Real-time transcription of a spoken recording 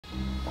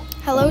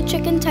Hello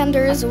chicken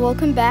tenders,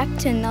 welcome back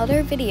to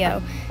another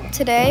video.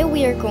 Today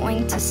we are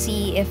going to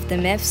see if the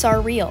myths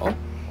are real.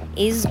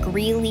 Is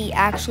Greely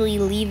actually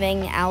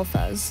leaving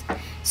alphas?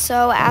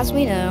 So as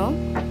we know,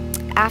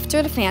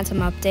 after the Phantom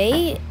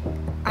update,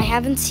 I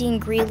haven't seen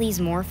Greely's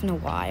morph in a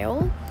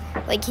while.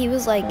 Like he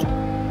was like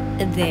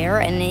there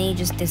and then he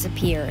just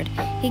disappeared.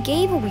 He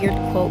gave a weird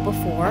quote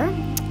before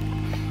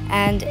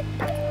and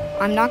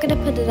I'm not gonna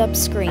put it up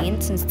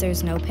screen since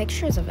there's no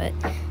pictures of it,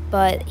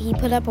 but he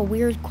put up a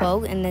weird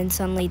quote and then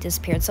suddenly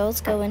disappeared. So let's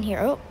go in here.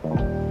 Oh,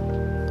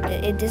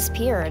 it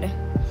disappeared.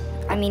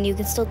 I mean, you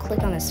can still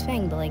click on his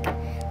thing, but like,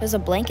 there's a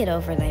blanket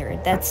over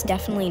there. That's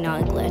definitely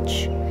not a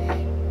glitch.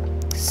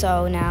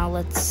 So now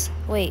let's,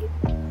 wait.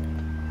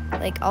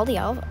 Like all the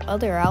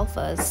other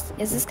alphas.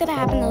 Is this gonna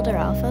happen to other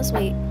alphas?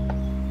 Wait.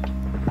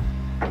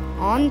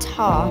 On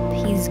top,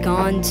 he's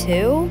gone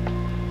too?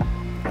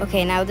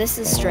 Okay, now this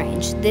is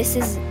strange. This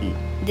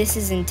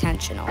is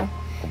intentional.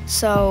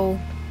 So,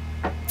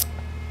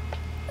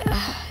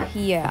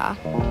 yeah,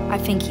 I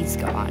think he's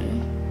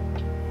gone.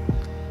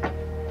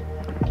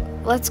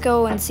 Let's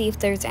go and see if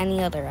there's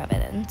any other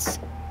evidence.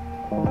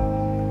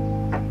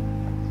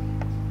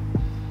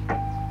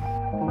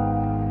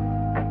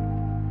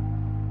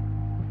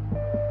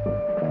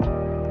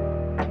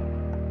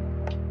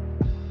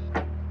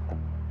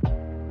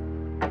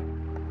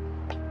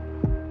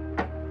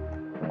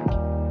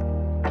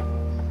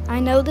 I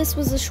know this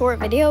was a short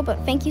video,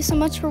 but thank you so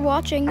much for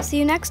watching. See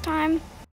you next time.